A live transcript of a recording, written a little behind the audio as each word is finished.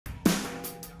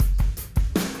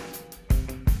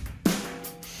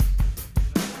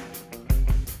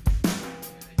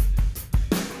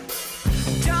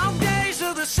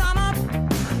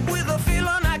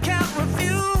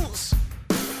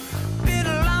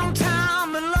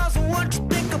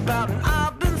about, and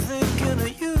I've been thinking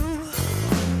of you.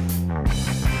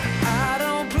 I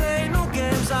don't play no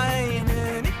games, I ain't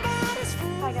anybody's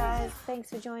fool. Hi guys, thanks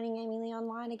for joining AmyLee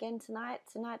Online again tonight.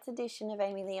 Tonight's edition of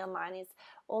AmyLee Online is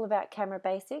all about camera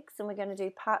basics, and we're going to do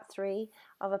part 3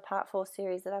 of a part 4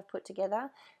 series that I've put together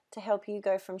to help you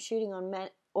go from shooting on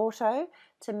auto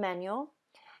to manual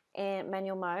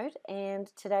mode. And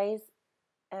today's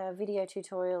video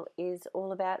tutorial is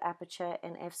all about aperture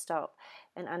and f-stop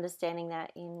and understanding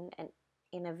that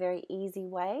in a very easy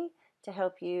way to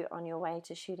help you on your way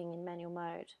to shooting in manual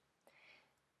mode.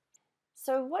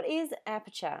 So what is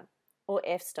aperture or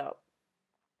f-stop?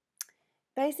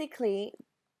 Basically,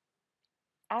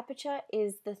 aperture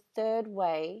is the third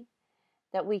way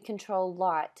that we control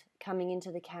light coming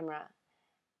into the camera.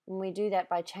 And we do that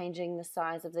by changing the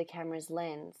size of the camera's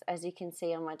lens, as you can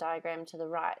see on my diagram to the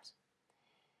right.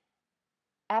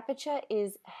 Aperture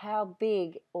is how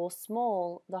big or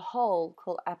small the hole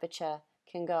called aperture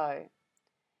can go.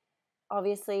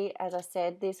 Obviously, as I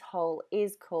said, this hole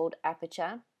is called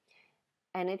aperture,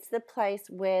 and it's the place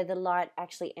where the light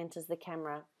actually enters the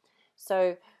camera.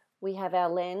 So we have our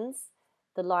lens,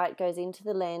 the light goes into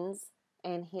the lens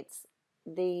and hits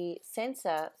the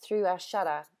sensor through our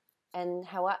shutter, and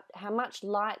how much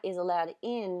light is allowed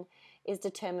in is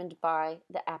determined by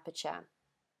the aperture,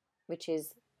 which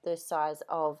is the size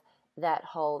of that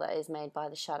hole that is made by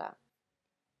the shutter.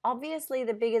 Obviously,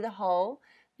 the bigger the hole,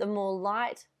 the more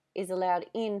light is allowed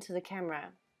into the camera.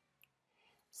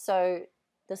 So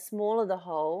the smaller the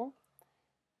hole,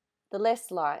 the less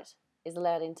light is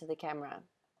allowed into the camera.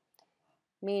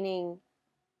 Meaning,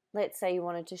 let's say you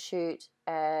wanted to shoot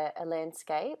a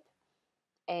landscape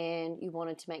and you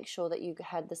wanted to make sure that you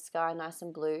had the sky nice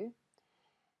and blue,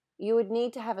 you would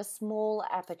need to have a small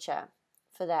aperture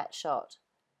for that shot,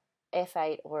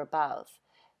 f8 or above,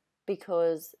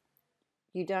 because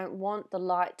you don't want the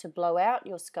light to blow out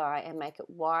your sky and make it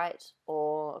white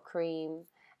or cream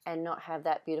and not have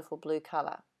that beautiful blue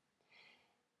color.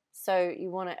 So you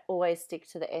want to always stick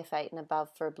to the f8 and above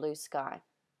for a blue sky.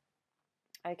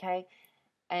 Okay,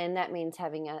 and that means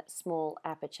having a small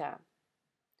aperture.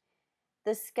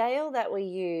 The scale that we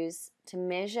use to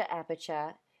measure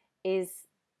aperture is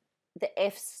the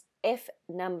F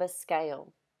number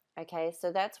scale. Okay,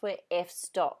 so that's where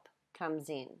f-stop comes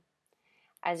in.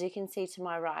 As you can see to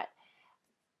my right,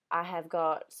 I have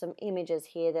got some images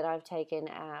here that I've taken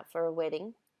for a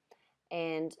wedding,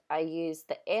 and I used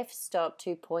the f-stop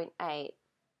 2.8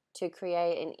 to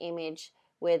create an image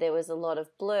where there was a lot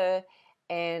of blur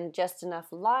and just enough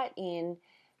light in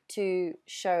to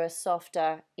show a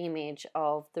softer image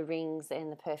of the rings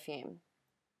and the perfume.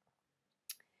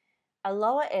 A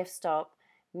lower f-stop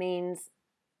means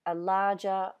a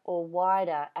larger or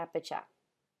wider aperture.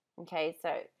 Okay,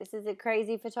 so this is a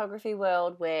crazy photography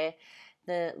world where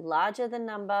the larger the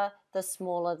number, the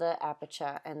smaller the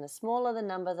aperture, and the smaller the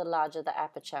number, the larger the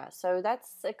aperture. So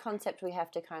that's a concept we have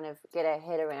to kind of get our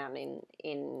head around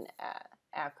in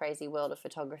our crazy world of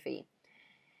photography.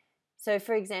 So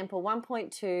for example,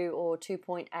 1.2 or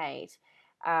 2.8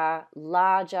 are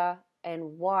larger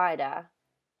and wider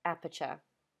aperture.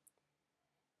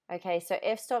 Okay, so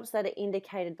f-stops that are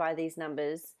indicated by these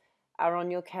numbers are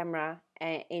on your camera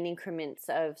in increments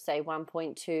of, say,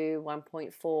 1.2,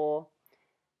 1.4,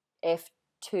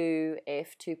 f2,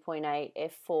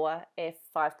 f2.8, f4,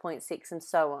 f5.6, and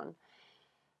so on.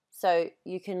 So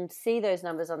you can see those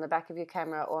numbers on the back of your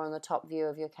camera or on the top view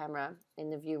of your camera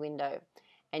in the view window,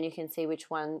 and you can see which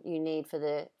one you need for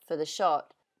the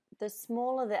shot. The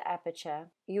smaller the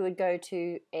aperture, you would go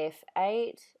to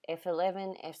f8,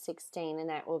 f11, f16, and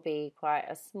that will be quite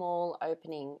a small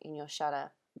opening in your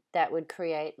shutter. That would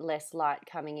create less light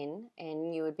coming in,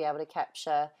 and you would be able to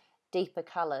capture deeper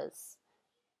colors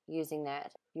using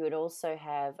that. You would also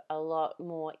have a lot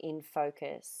more in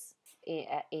focus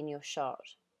in your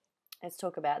shot. Let's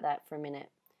talk about that for a minute.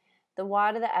 The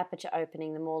wider the aperture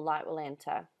opening, the more light will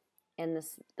enter, and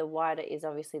the wider is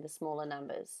obviously the smaller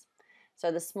numbers.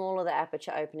 So the smaller the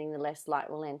aperture opening, the less light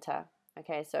will enter.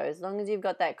 Okay, so as long as you've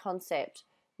got that concept,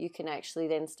 you can actually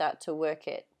then start to work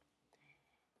it.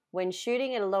 When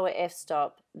shooting at a lower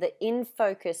f-stop, the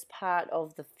in-focus part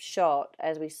of the shot,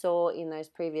 as we saw in those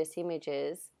previous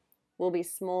images, will be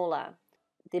smaller.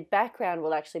 The background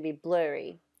will actually be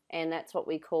blurry, and that's what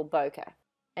we call bokeh.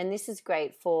 And this is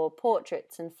great for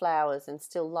portraits and flowers and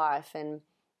still life and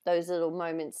those little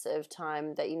moments of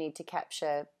time that you need to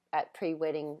capture at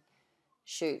pre-wedding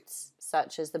shoots,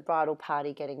 such as the bridal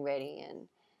party getting ready, and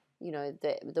you know,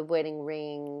 the wedding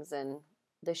rings and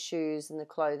the shoes and the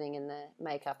clothing and the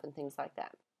makeup and things like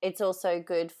that. It's also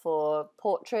good for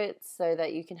portraits so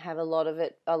that you can have a lot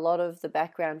of the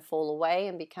background fall away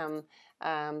and become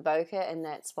bokeh, and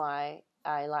that's why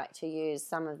I like to use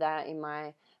some of that in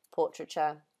my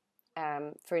portraiture.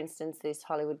 For instance, this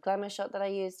Hollywood glamour shot that I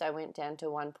used, I went down to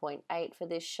 1.8 for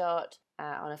this shot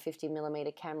on a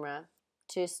 50mm camera,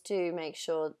 just to make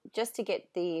sure, just to get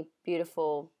the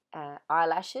beautiful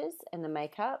eyelashes and the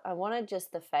makeup. I wanted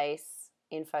just the face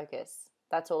in focus.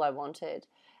 That's all I wanted.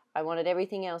 I wanted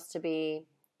everything else to be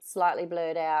slightly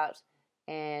blurred out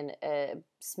and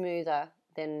smoother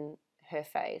than her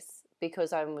face,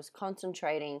 because I was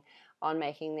concentrating on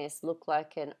making this look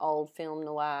like an old film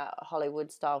noir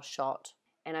Hollywood style shot,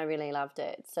 and I really loved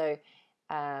it. So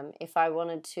if I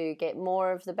wanted to get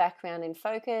more of the background in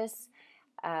focus,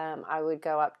 I would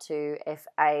go up to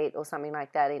f8 or something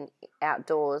like that in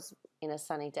outdoors in a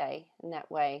sunny day, and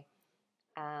that way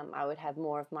I would have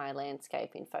more of my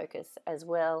landscape in focus as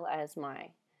well as my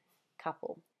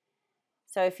couple.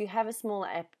 So if you have a smaller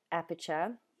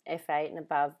aperture, f8 and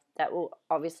above, that will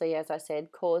obviously, as I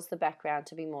said, cause the background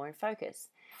to be more in focus.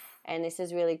 And this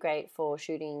is really great for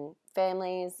shooting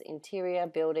families, interior,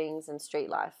 buildings, and street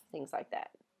life, things like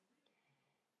that.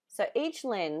 So each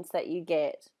lens that you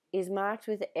get is marked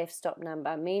with an f-stop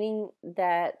number, meaning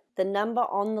that the number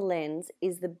on the lens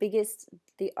is the biggest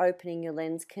the opening your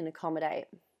lens can accommodate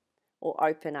or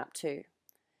open up to.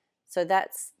 So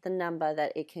that's the number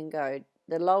that it can go.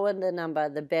 The lower the number,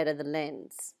 the better the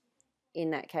lens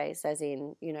in that case, as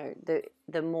in, you know,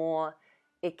 the more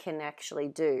it can actually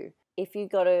do. If you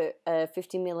got a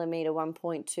 50mm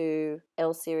 1.2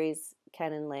 L series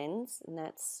Canon lens, and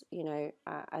that's, you know,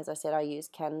 as I said, I use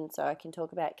Canon, so I can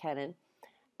talk about Canon.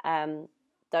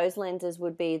 Those lenses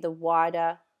would be the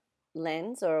wider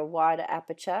lens or a wider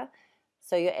aperture.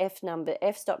 So your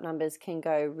f-stop numbers can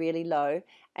go really low,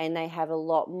 and they have a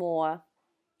lot more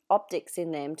optics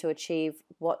in them to achieve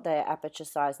what their aperture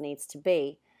size needs to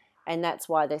be, and that's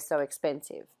why they're so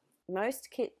expensive. Most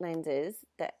kit lenses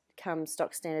that come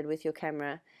stock standard with your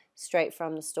camera straight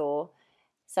from the store,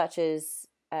 such as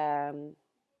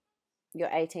your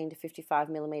 18 to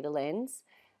 55mm lens,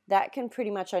 that can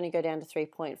pretty much only go down to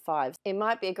 3.5. It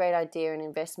might be a great idea, an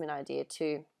investment idea,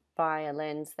 to buy a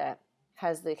lens that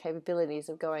has the capabilities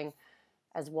of going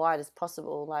as wide as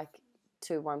possible, like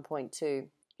to 1.2.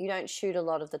 You don't shoot a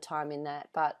lot of the time in that,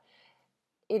 but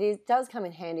it does come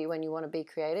in handy when you want to be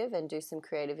creative and do some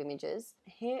creative images.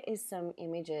 Here is some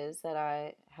images that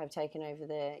I have taken over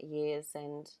the years,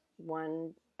 and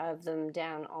one of them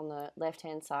down on the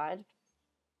left-hand side,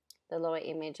 the lower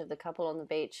image of the couple on the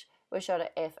beach, was shot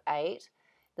at f8.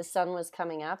 The sun was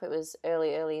coming up. It was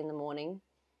early in the morning.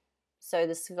 So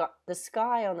the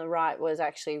sky on the right was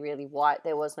actually really white.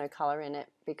 There was no color in it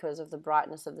because of the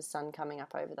brightness of the sun coming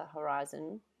up over the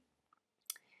horizon.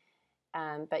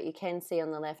 But you can see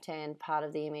on the left-hand part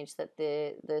of the image that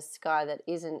the sky that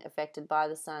isn't affected by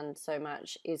the sun so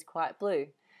much is quite blue.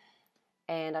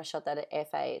 And I shot that at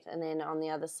f8. And then on the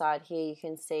other side here you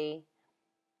can see,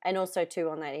 and also too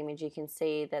on that image you can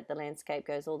see that the landscape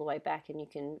goes all the way back, and you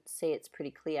can see it's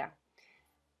pretty clear,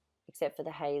 except for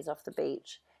the haze off the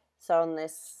beach. So on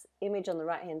this image on the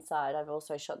right-hand side, I've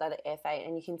also shot that at f8,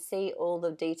 and you can see all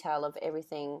the detail of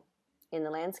everything in the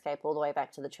landscape all the way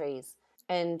back to the trees.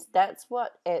 And that's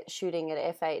what shooting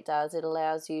at f8 does. It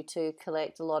allows you to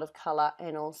collect a lot of color,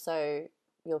 and also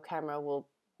your camera will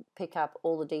pick up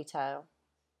all the detail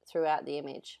throughout the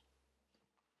image.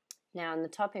 Now in the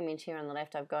top image here on the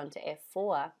left, I've gone to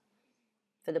f4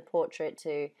 for the portrait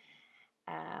to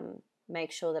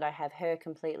make sure that I have her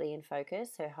completely in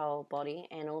focus, her whole body,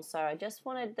 and also I just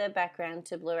wanted the background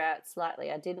to blur out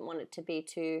slightly. I didn't want it to be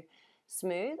too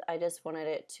smooth. I just wanted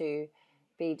it to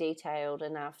be detailed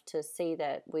enough to see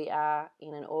that we are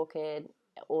in an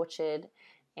orchard,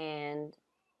 and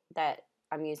that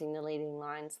I'm using the leading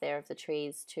lines there of the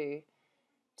trees to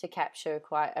capture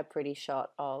quite a pretty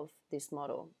shot of this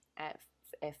model at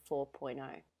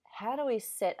f4.0. How do we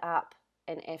set up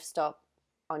an f-stop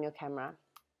on your camera?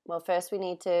 Well, first we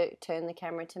need to turn the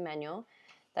camera to manual.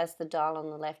 That's the dial on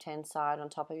the left-hand side on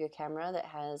top of your camera that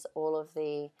has all of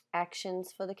the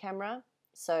actions for the camera.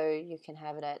 So you can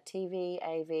have it at TV,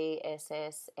 AV,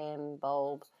 SS, M,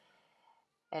 bulb,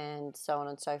 and so on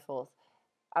and so forth.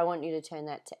 I want you to turn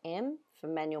that to M for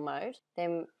manual mode.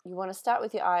 Then you want to start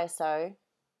with your ISO,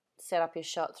 set up your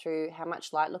shot through how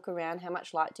much light, look around, how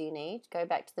much light do you need? Go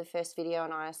back to the first video on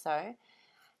ISO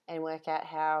and work out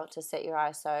how to set your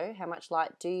ISO. How much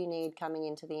light do you need coming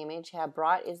into the image? How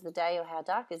bright is the day or how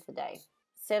dark is the day?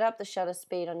 Set up the shutter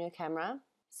speed on your camera.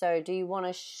 So do you want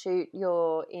to shoot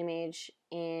your image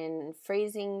in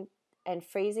freezing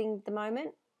the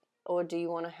moment or do you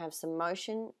want to have some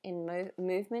motion in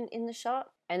movement in the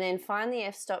shot? And then find the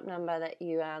f-stop number that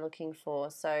you are looking for.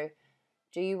 So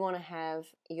do you want to have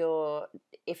your,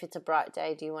 if it's a bright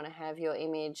day, do you want to have your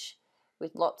image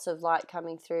with lots of light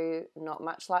coming through, not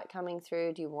much light coming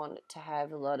through? Do you want it to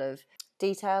have a lot of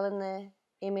detail in the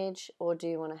image, or do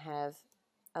you want to have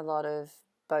a lot of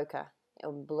bokeh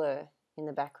or blur in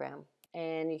the background?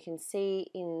 And you can see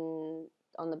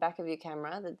on the back of your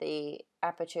camera that the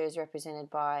aperture is represented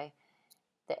by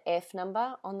the F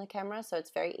number on the camera, so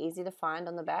it's very easy to find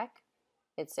on the back.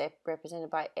 It's represented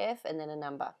by F and then a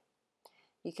number.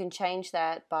 You can change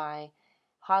that by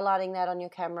highlighting that on your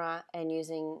camera and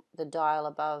using the dial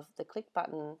above the click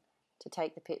button to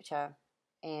take the picture,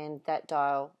 and that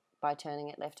dial, by turning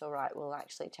it left or right, will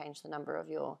actually change the number of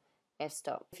your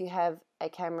f-stop. If you have a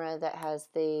camera that has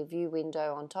the view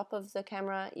window on top of the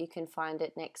camera, you can find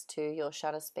it next to your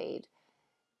shutter speed,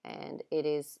 and it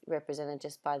is represented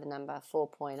just by the number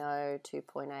 4.0,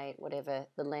 2.8, whatever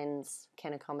the lens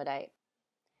can accommodate.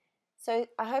 So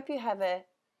I hope you have a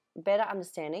better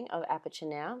understanding of aperture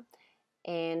now,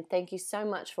 and thank you so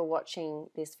much for watching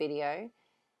this video.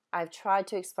 I've tried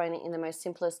to explain it in the most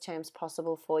simplest terms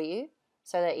possible for you,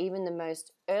 so that even the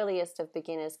most earliest of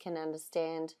beginners can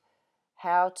understand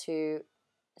how to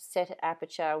set an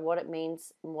aperture, what it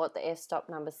means, what the f-stop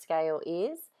number scale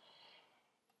is.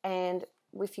 And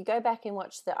if you go back and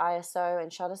watch the ISO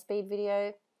and shutter speed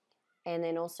video, and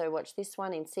then also watch this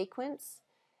one in sequence,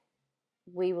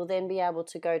 we will then be able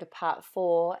to go to part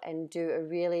 4 and do a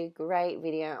really great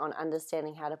video on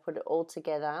understanding how to put it all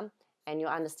together, and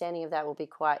your understanding of that will be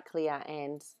quite clear,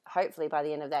 and hopefully by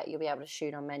the end of that you'll be able to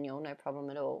shoot on manual, no problem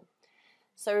at all.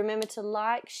 So remember to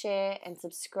like, share and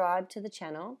subscribe to the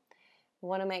channel. We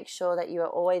want to make sure that you are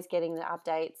always getting the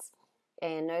updates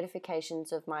and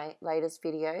notifications of my latest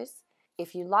videos.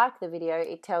 If you like the video,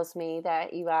 it tells me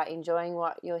that you are enjoying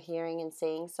what you're hearing and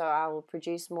seeing, so I will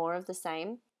produce more of the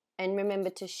same. And remember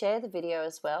to share the video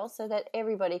as well, so that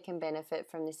everybody can benefit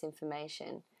from this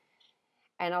information.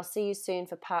 And I'll see you soon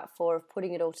for part 4 of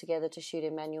putting it all together to shoot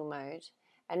in manual mode.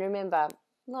 And remember,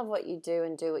 love what you do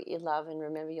and do what you love, and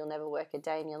remember, you'll never work a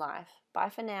day in your life. Bye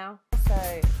for now.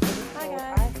 So, hi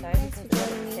guys, thanks for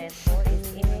joining me.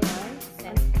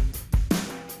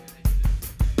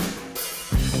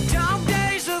 Dark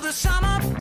days of the summer